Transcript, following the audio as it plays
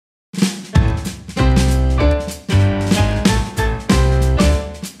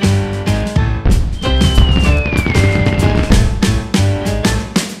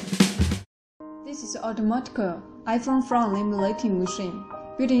automatic iPhone front laminating machine.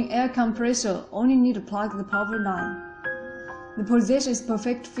 Built-in air compressor, only need to plug the power line. The position is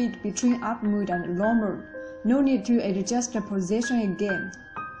perfect fit between up mould and low mould. No need to adjust the position again.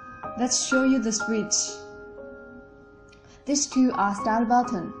 Let's show you the switch. These two are start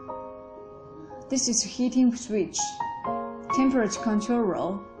button. This is heating switch, temperature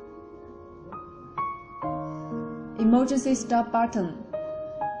control, emergency stop button,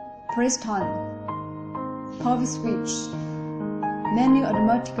 press time, power switch, manual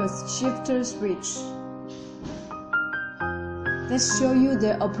automatic shifter switch. Let's show you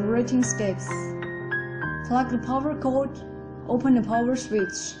the operating steps. Plug the power cord, open the power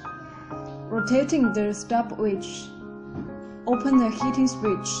switch, rotating the stopwatch, open the heating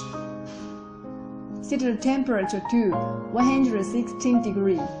switch, set the temperature to 116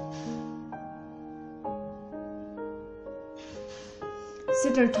 degrees.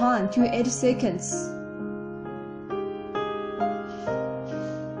 Set the time to 8 seconds.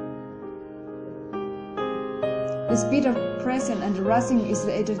 The speed of pressing and rising is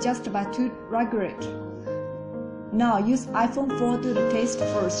adjusted by 2 regulators. Now use iPhone 4 to the test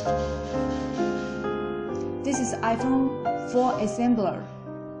first. This is iPhone 4 assembler.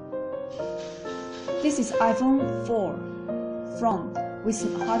 This is iPhone 4 front with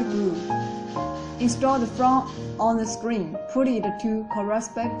hot glue. Install the front on the screen. Put it to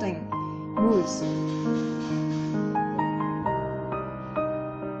corresponding moulds.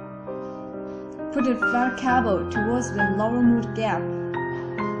 Put the flat cable towards the lower mould gap.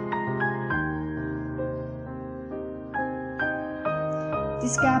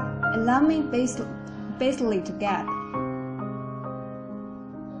 This gap aligning basically to gap.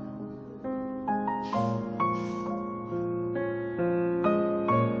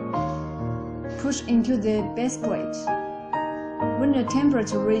 Push into the base plate. When the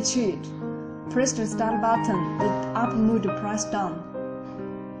temperature reaches, press the start button. The up mould press down.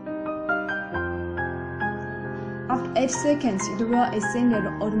 After 8 seconds, it will ascend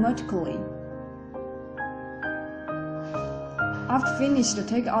automatically. After finished,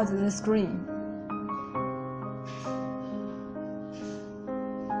 take out the screen.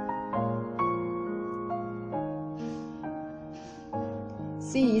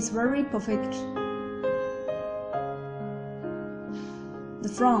 See, it's very perfect. The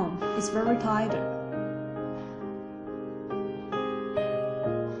front is very tight.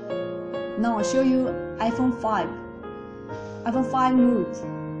 Now I'll show you iPhone 5. iPhone 5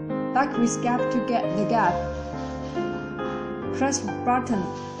 mould. Back with gap to get the gap. Press button,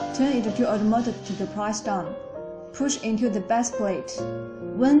 turn it to automatic to press down. Push into the base plate.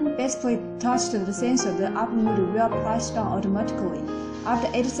 When base plate touches the sensor, the up mould will press down automatically. After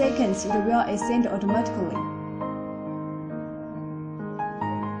 8 seconds, it will ascend automatically.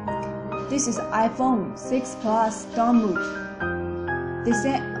 This is iPhone 6 Plus down mould. The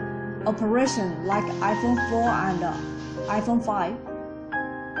same operation like iPhone 4 and iPhone 5.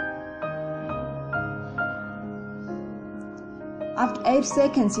 After 8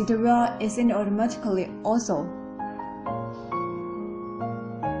 seconds, it will ascend automatically also.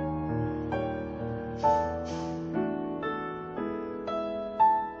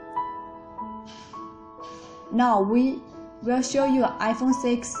 Now we will show you iPhone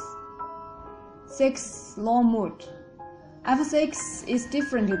 6 low mould. iPhone 6 is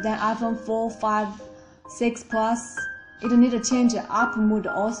different than iPhone 4, 5, 6 Plus. It needs to change up mould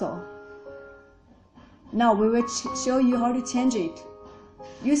also. Now we will show you how to change it.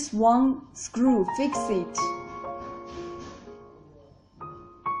 Use one screw, fix it.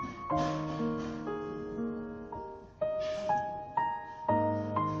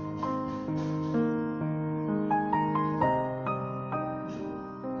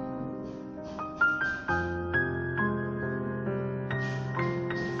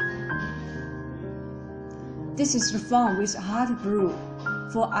 This is the front with hot glue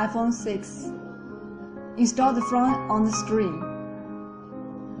for iPhone 6. Install the front on the screen.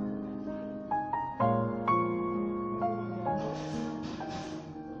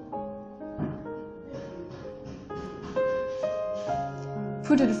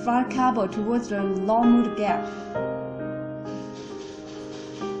 Put the flat cable towards the low mould gap.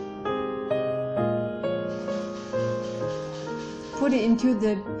 Put it into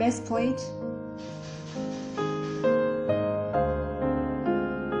the base plate.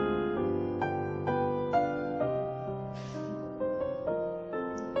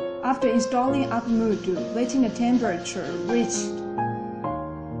 After installing up mould, waiting the temperature reached.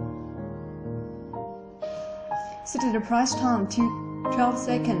 Set the press time to 12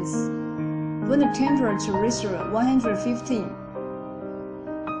 seconds. When the temperature reaches 115,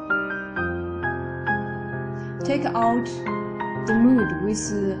 Take out the mould with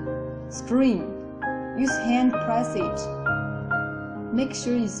string. Use hand press it. Make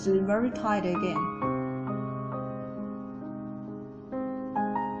sure it's very tight again.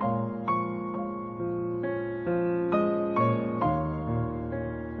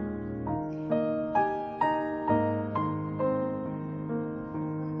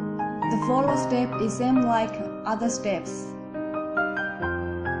 The follow step is same like other steps.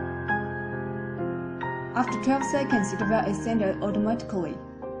 After 12 seconds, it will ascend automatically.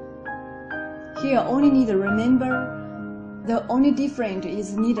 Here only need to remember the only difference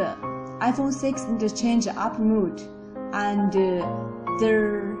is neither iPhone 6 need to change up mood and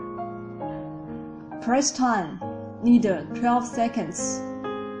the press time need 12 seconds.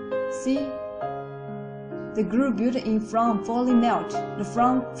 See? The glue built in front fully melt. The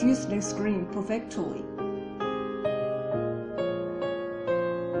front fused the screen perfectly.